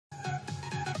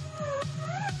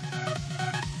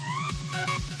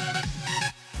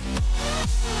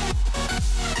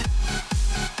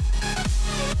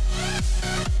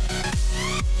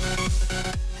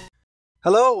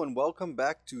Hello and welcome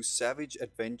back to Savage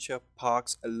Adventure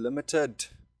Parks Limited.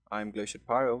 I'm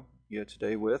GlacieredPyro here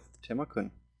today with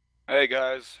Tenma-kun. Hey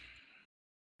guys.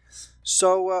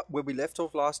 So where we left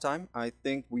off last time, I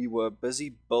think we were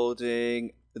busy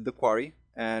building the quarry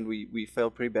and we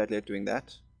failed pretty badly at doing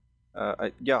that. I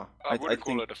wouldn't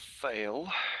call think it a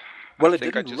fail. well, I it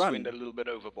think I didn't just run. went a little bit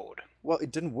overboard. Well,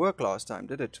 it didn't work last time,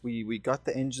 did it? We got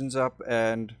the engines up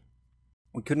and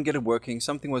we couldn't get it working.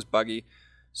 Something was buggy.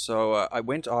 So I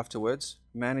went afterwards,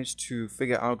 managed to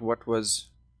figure out what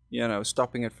was,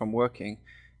 stopping it from working.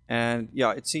 And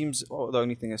yeah, it seems the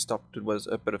only thing that stopped it was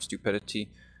a bit of stupidity.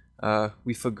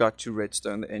 We forgot to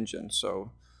redstone the engine.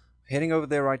 So heading over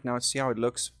there right now to see how it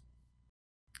looks.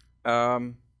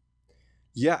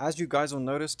 Yeah, as you guys will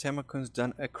notice, Tenma-kun's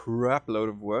done a crap load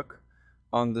of work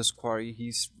on this quarry.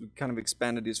 He's kind of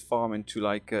expanded his farm into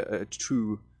like a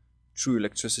true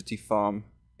electricity farm.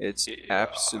 It's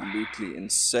absolutely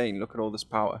insane. Look at all this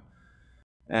power.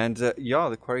 And yeah,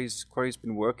 the quarry's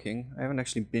been working. I haven't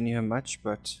actually been here much,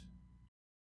 but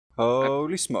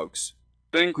holy smokes.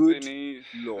 I think Good there's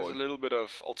Lord. a little bit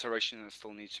of alteration that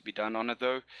still needs to be done on it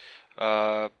though.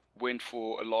 Went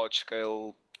for a large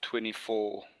scale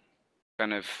 24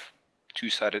 kind of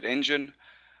two-sided engine.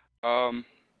 But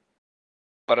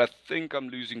I think I'm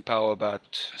losing power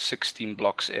about 16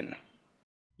 blocks in.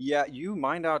 Yeah, you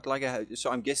mined out like so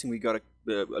I'm guessing we got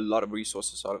a lot of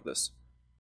resources out of this.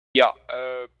 Yeah,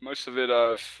 most of it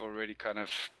I've already kind of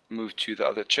moved to the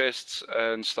other chests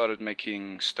and started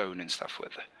making stone and stuff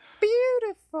with it.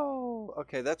 Beautiful.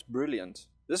 Okay, that's brilliant.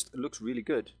 This looks really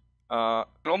good. It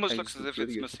almost it looks as if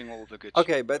really it's good. missing all the good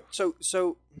Okay, shit. but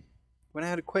so when I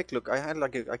had a quick look, I had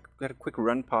a quick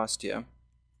run past here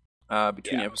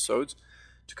between episodes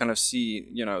to kind of see,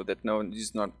 that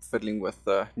he's not fiddling with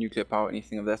nuclear power or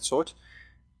anything of that sort.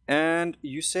 And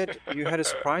you said you had a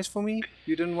surprise for me.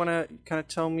 You didn't want to kind of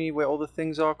tell me where all the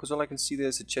things are, because all I can see there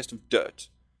is a chest of dirt.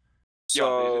 Yeah,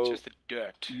 there's So just the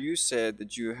dirt. you said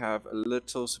that you have a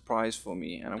little surprise for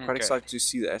me, and I'm quite excited to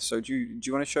see that. So do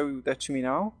you want to show that to me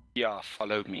now? Yeah,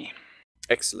 follow me.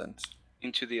 Excellent.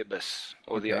 Into the abyss,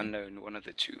 or the unknown, one of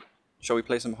the two. Shall we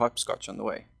play some hopscotch on the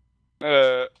way?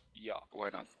 Yeah, why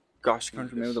not? Gosh, I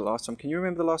can't remember the last time. Can you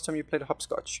remember the last time you played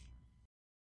hopscotch?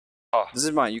 Ah. This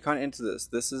is mine. You can't enter this.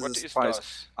 This is a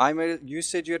surprise. I made it. You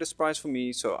said you had a surprise for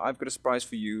me, so I've got a surprise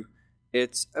for you.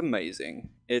 It's amazing.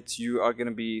 You are going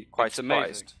to be quite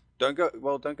surprised.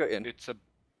 Amazing. Don't go in.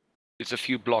 It's a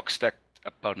few blocks stacked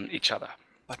upon each other.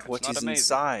 But what is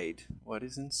inside? What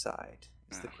is inside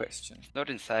is the question. It's not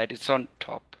inside, it's on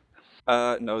top.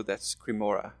 No, that's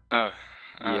Cremora. Oh,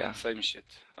 yeah. Same shit.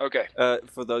 Okay.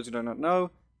 For those who do not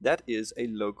know, that is a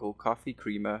local coffee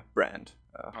creamer brand.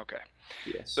 Okay.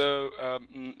 Yes. So,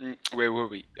 where were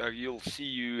we? You'll see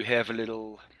you have a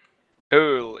little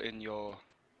hole in your...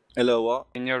 Hello, what?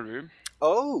 In your room.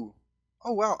 Oh!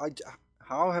 Oh, wow.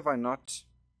 How have I not...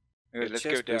 Okay, let's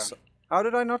go down. How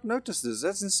did I not notice this?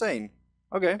 That's insane.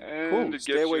 Okay, cool.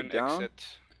 Stairway down.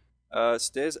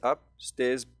 Stairs up,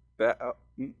 stairs back.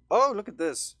 Oh, look at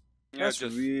this. Yeah, that's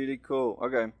really cool.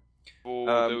 Okay. For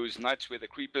those nights where the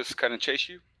creepers kind of chase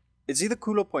you. It's either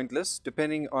cool or pointless,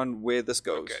 depending on where this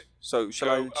goes. Okay. So, shall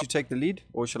I let you take the lead,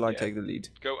 or shall I take the lead?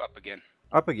 Go up again.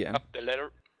 Up again? Up the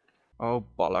ladder. Oh,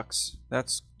 bollocks.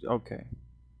 That's... okay.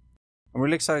 I'm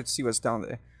really excited to see what's down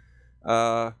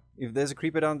there. If there's a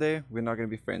creeper down there, we're not going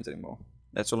to be friends anymore.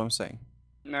 That's all I'm saying.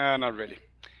 Nah, not really.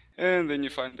 And then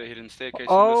you find the hidden staircase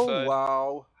on this side. Oh,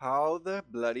 wow. How the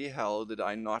bloody hell did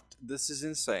I not... This is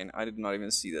insane. I did not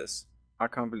even see this. I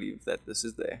can't believe that this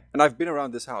is there. And I've been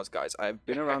around this house, guys. I've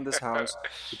been around this house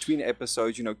between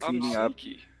episodes, cleaning up.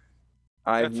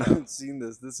 I've not seen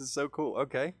this. This is so cool.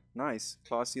 Okay, nice.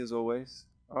 Classy as always.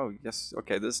 Oh, yes.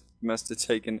 Okay, this must have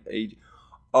taken age.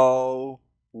 Oh,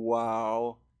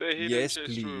 wow. Yes,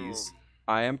 please.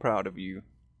 I am proud of you.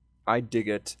 I dig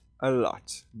it a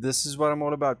lot. This is what I'm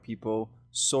all about, people.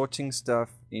 Sorting stuff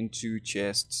into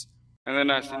chests. And then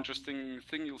that's interesting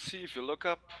thing you'll see if you look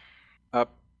up.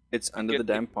 Up. It's under the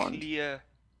damn pond. Clear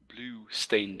blue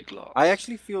stained glass. I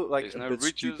actually feel like a bit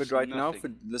stupid right now for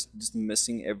just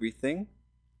missing everything.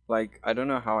 Like, I don't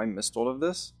know how I missed all of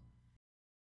this.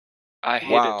 I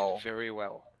hid it very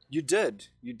well. You did.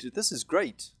 You did. This is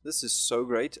great. This is so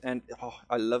great. And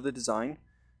I love the design.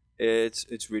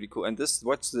 It's really cool. And this,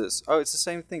 what's this? Oh, it's the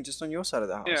same thing, just on your side of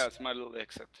the house. Yeah, it's my little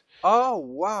exit. Oh,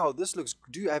 wow. This looks...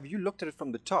 have you looked at it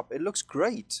from the top? It looks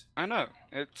great. I know.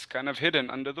 It's kind of hidden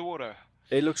under the water.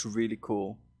 It looks really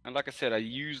cool. And like I said, I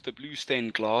used the blue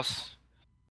stained glass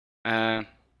to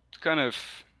kind of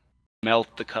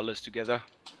melt the colors together.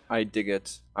 I dig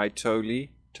it. I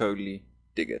totally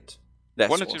dig it. That's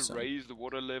Wanted awesome. to raise the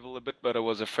water level a bit, but I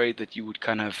was afraid that you would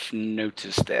kind of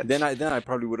notice that. Then I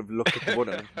probably would have looked at the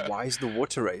water like, why is the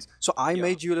water raised? So I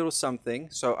made you a little something.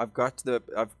 So I've got the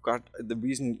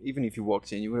reason. Even if you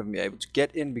walked in, you wouldn't be able to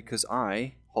get in because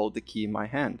I hold the key in my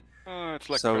hand. Oh, it's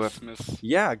like So, Christmas.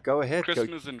 Yeah, go ahead.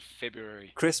 Christmas in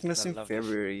February. Christmas I in love this.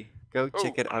 February. Go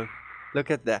check Oh. it out. Look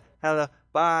at that. Hello.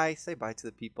 Bye. Say bye to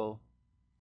the people.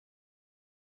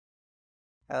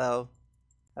 Hello.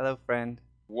 Hello, friend.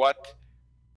 What?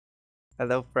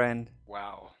 Hello, friend.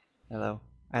 Wow. Hello.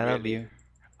 I love Really? you.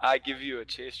 I give you a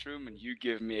chest room and you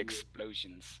give me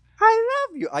explosions. I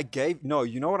love you. No,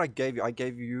 you know what I gave you? I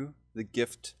gave you the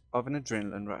gift of an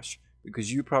adrenaline rush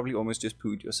because you probably almost just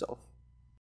pooed yourself.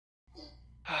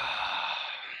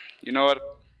 You know what?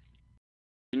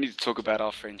 We need to talk about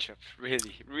our friendship.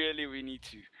 Really, we need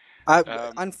to.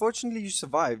 Unfortunately, you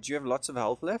survived. Do you have lots of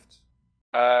health left?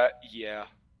 Yeah.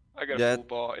 I got a full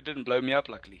bar. It didn't blow me up,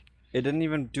 luckily. It didn't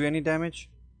even do any damage?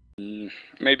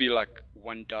 Maybe like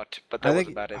 1 dot, but that was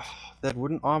about it. That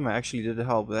wooden armor actually did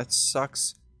help. That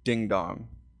sucks ding dong.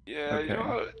 Yeah, Okay. you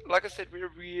know, like I said, we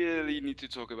really need to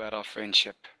talk about our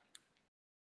friendship.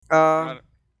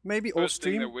 Maybe off First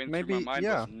thing that stream. went Maybe through my mind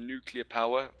yeah. was nuclear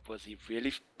power. Was he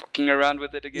really fucking around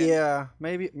with it again? Yeah,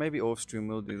 maybe off stream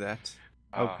we'll do that.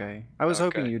 Okay. I was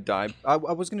hoping you'd die. I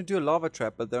was gonna do a lava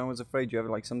trap, but then I was afraid you have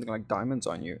like something like diamonds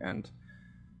on you, and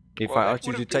if I asked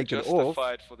you to take it off,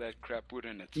 for that crap,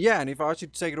 wouldn't it? yeah, and if I asked you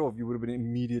to take it off, you would have been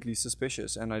immediately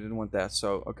suspicious, and I didn't want that.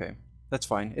 So okay, that's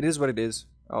fine. It is what it is.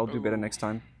 I'll do better next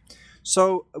time.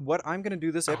 So what I'm gonna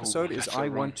do this episode is I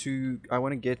want to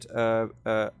get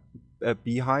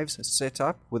beehives set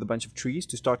up with a bunch of trees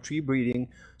to start tree breeding,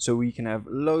 so we can have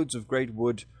loads of great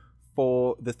wood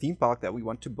for the theme park that we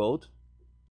want to build.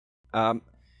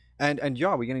 And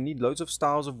yeah, we're gonna need loads of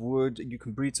styles of wood. You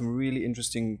can breed some really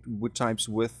interesting wood types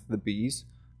with the bees.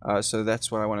 So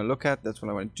that's what I want to look at. That's what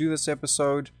I want to do this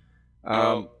episode.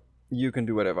 You can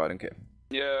do whatever. I don't care.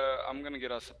 Yeah, I'm gonna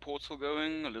get us a portal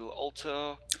going, a little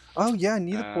altar. Oh yeah, I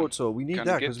need a portal. We need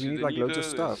that because we need like loads of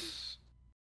stuff.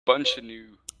 Bunch of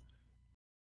new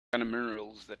kind of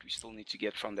minerals that we still need to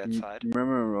get from that side.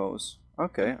 Minerals.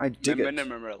 Okay, I dig it.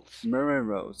 Minerals.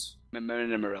 Minerals.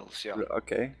 Minerals, yeah.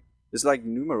 Okay. It's like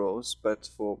numerals, but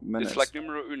for minutes. It's like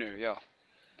numero uno, yeah.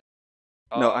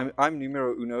 No, I'm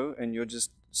numero uno, and you're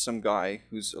just some guy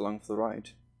who's along for the ride.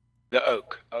 The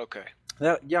oak. Okay.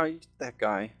 Yeah, that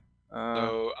guy.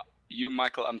 So you,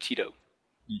 Michael, I'm Tito.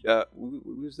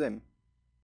 Who's them?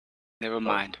 Never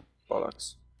mind.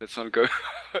 Bollocks. Let's not go.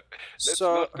 Let's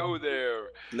not go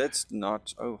there. Let's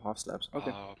not. Oh, half slabs.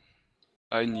 Okay.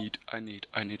 I need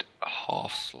a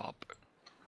half slab.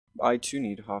 I too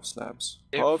need half slabs.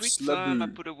 Every time I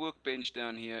put a workbench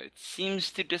down here, it seems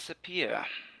to disappear.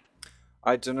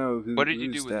 I don't know what did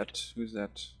you do with it? Who's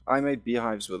that? I made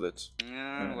beehives with it.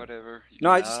 Yeah, whatever.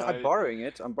 I'm borrowing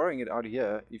it. I'm borrowing it out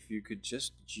here. If you could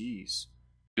just, jeez.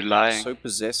 You're lying. So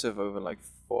possessive over like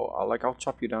 4. I'll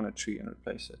chop you down a tree and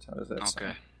replace it. How does that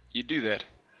sound? Okay, you do that.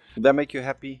 Would that make you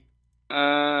happy?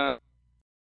 It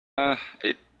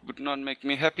would not make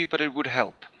me happy, but it would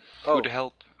help. Oh. Would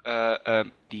help.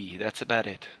 That's about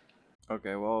it.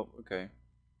 Okay. Well. Okay.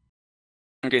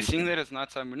 Okay. Seeing that it's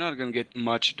nighttime, we're not gonna get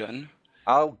much done.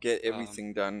 I'll get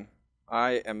everything done.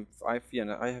 I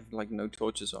have like no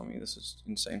torches on me. This is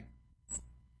insane.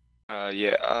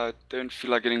 Yeah, I don't feel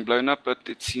like getting blown up, but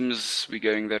it seems we're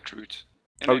going that route.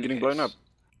 Are we getting blown up?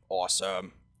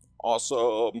 Awesome.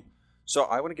 So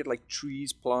I want to get like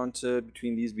trees planted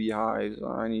between these beehives.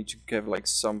 I need to have like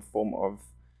some form of...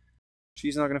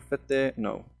 Trees not gonna fit there?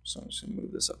 No. So I'm just gonna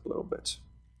move this up a little bit.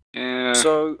 Yeah.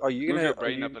 So are you gonna... Move your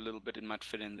brain up a little bit, it might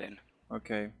fit in then.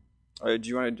 Okay. Do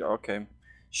you want to... Okay.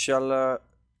 Shall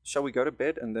we go to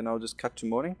bed and then I'll just cut to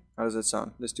morning? How does that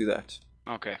sound? Let's do that.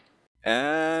 Okay.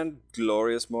 And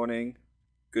glorious morning.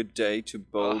 Good day to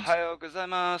build Ohayou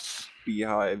gozaimasu.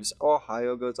 Beehives.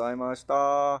 Ohayou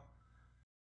gozaimashita.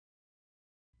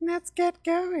 Let's get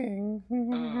going.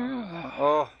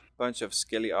 Bunch of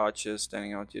skelly archers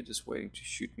standing out here just waiting to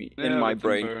shoot me in my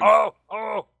brain. You're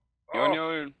on your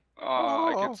own.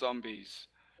 I get zombies.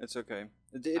 It's okay.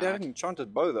 It had an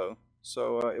enchanted bow though,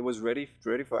 so it was ready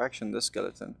for action. This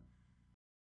skeleton.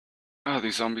 Oh,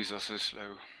 these zombies are so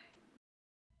slow.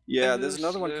 Yeah, there's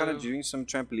another one kind of doing some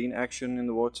trampoline action in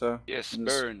the water. Yes,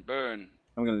 burn.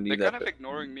 I'm gonna leave that. They're kind of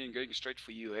ignoring me and going straight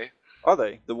for you, eh? Are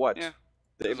they? The what? Yeah.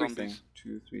 The everything. Zombies.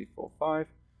 2, 3, 4, 5.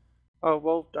 Oh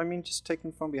well, I mean, just take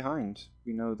them from behind.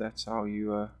 We know that's how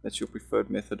you. That's your preferred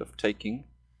method of taking.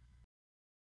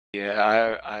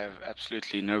 Yeah, I have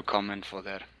absolutely no comment for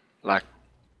that. Like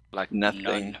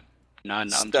nothing. None.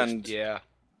 Stunned. I'm just, yeah.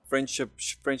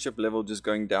 Friendship level just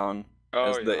going down.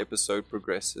 Oh, as the yeah. episode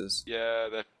progresses. Yeah,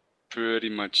 that pretty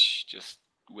much just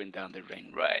went down the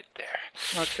drain right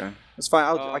there. Okay, that's fine.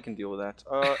 I Um, can deal with that.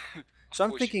 Of So I'm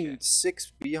course you thinking can.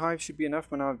 6 beehives should be enough.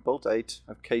 But now I've built 8.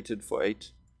 I've catered for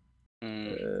 8.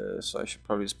 Mm. So I should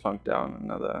probably just plunk down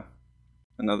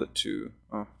another 2.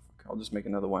 Oh, fuck, I'll just make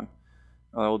another one.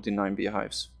 I'll do 9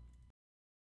 beehives.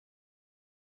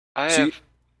 I So have.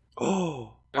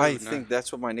 Oh, Oh, I no. think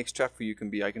that's what my next trap for you can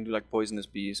be. I can do like poisonous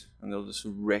bees, and they'll just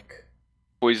wreck.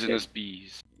 Poisonous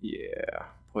bees. Yeah,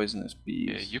 poisonous bees.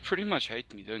 Yeah, you pretty much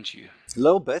hate me, don't you? A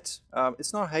little bit.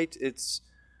 It's not hate. It's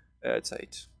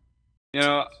hate. You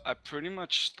know, I pretty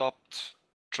much stopped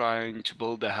trying to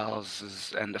build the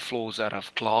houses and the floors out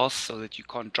of glass so that you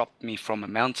can't drop me from a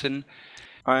mountain.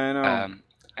 I know.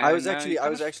 I was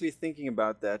and actually thinking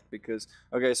about that because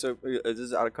okay, so this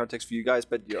is out of context for you guys,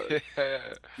 but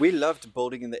we loved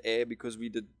building in the air because we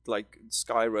did like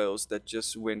sky rails that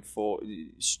just went for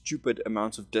stupid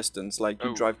amounts of distance. Like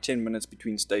you drive 10 minutes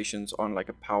between stations on like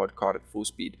a powered car at full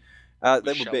speed. They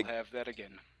were big. Have that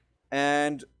again.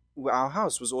 And our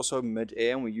house was also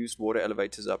mid-air, and we used water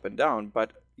elevators up and down.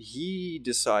 But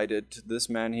this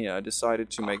man here decided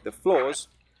to make the floors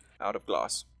out of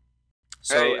glass.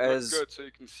 So hey, it looks good, so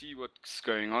you can see what's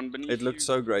going on beneath. It looked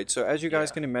so great. So as you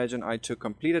guys can imagine, I took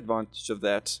complete advantage of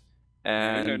that.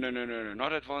 And No,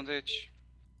 not advantage.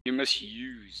 You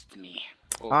misused me.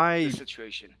 The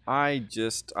situation. I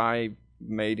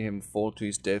made him fall to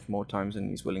his death more times than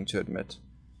he's willing to admit.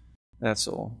 That's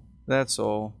all. That's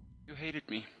all. You hated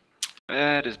me.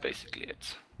 That is basically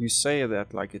it. You say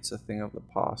that like it's a thing of the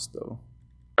past, though.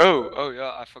 Oh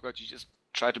yeah, I forgot. You just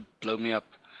tried to blow me up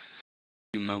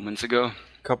a few moments ago.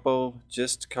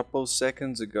 Just couple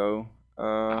seconds ago.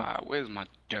 Where's my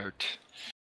dirt?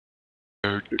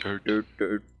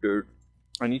 Dirt.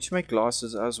 I need to make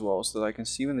glasses as well so that I can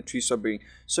see when the trees start breeding.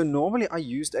 So normally I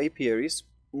used apiaries,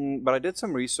 but I did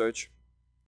some research,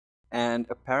 and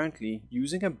apparently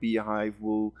using a beehive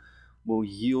will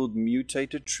yield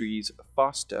mutated trees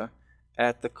faster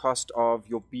at the cost of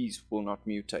your bees will not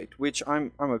mutate, which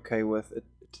I'm okay with. It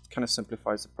kind of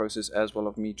simplifies the process as well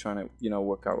of me trying to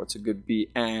work out what's a good bee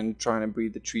and trying to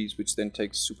breed the trees, which then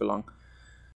takes super long.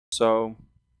 So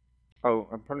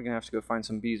I'm probably gonna have to go find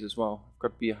some bees as well. I've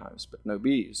got beehives but no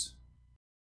bees.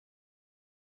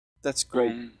 That's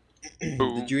great.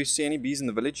 Did you see any bees in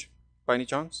the village by any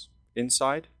chance?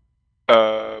 Inside?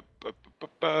 No,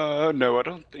 I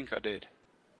don't think I did.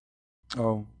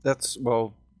 Oh,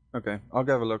 okay. I'll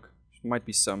go have a look. Might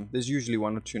be some. There's usually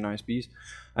 1 or 2 nice bees.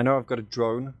 I know I've got a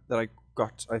drone that I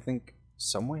got, I think,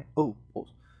 somewhere. Oh,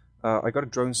 I got a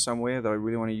drone somewhere that I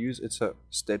really want to use. It's a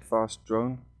steadfast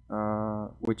drone,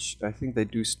 which I think they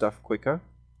do stuff quicker,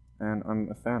 and I'm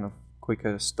a fan of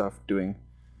quicker stuff doing.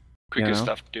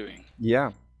 Stuff doing.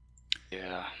 Yeah.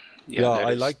 Yeah.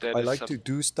 I like to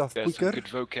do stuff quicker. That's some good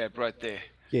vocab right there.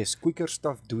 Yes, quicker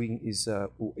stuff doing is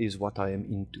what I am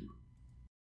into.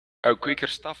 Oh, quicker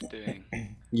stuff doing.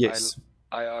 Yes.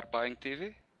 IR buying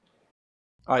TV.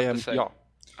 I am. Yeah.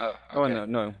 Oh, okay. Oh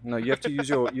no. You have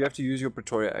to use your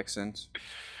Pretoria accent.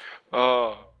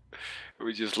 Oh,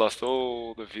 we just lost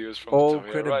all the viewers from all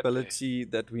Pretoria, credibility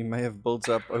that we may have built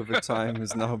up over time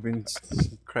has now been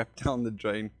crapped down the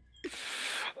drain.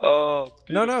 Oh.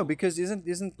 Beautiful. No, because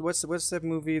isn't what's that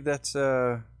movie that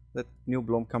Neil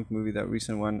Blomkamp movie, that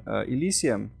recent one,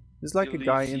 Elysium? There's like a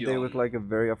guy in there with like a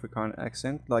very Afrikaans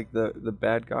accent, like the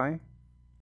bad guy.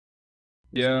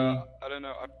 Yeah, I don't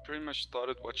know. I pretty much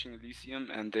started watching Elysium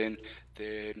and then.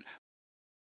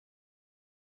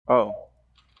 Oh,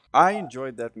 I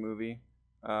enjoyed that movie.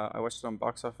 I watched it on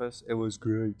Box Office. It was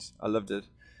great. I loved it.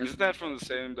 Isn't that from the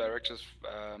same directors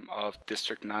of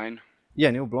District 9?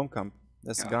 Yeah, Neil Blomkamp.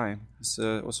 That's the guy. He's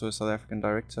also a South African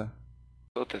director.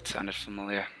 I thought that sounded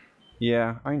familiar.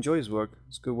 Yeah, I enjoy his work.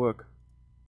 It's good work.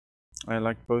 I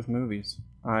like both movies.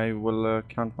 I will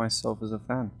count myself as a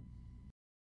fan.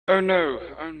 Oh no,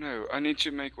 I need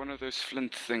to make one of those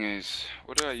flint thingies.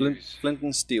 What do I use? Flint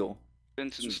and steel.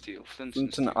 Flint and steel.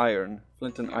 Flint and iron.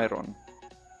 Flint and iron.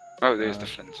 Oh, there's the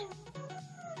flint.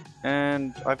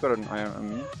 And I've got an iron on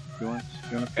me. If you want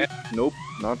Nope,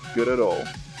 not good at all.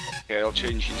 Okay, I'll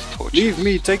change these torches. Leave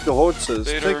me, take the horses.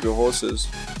 Later. Take the horses.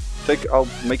 I'll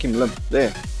make him limp.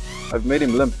 There. I've made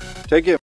him limp. Take him.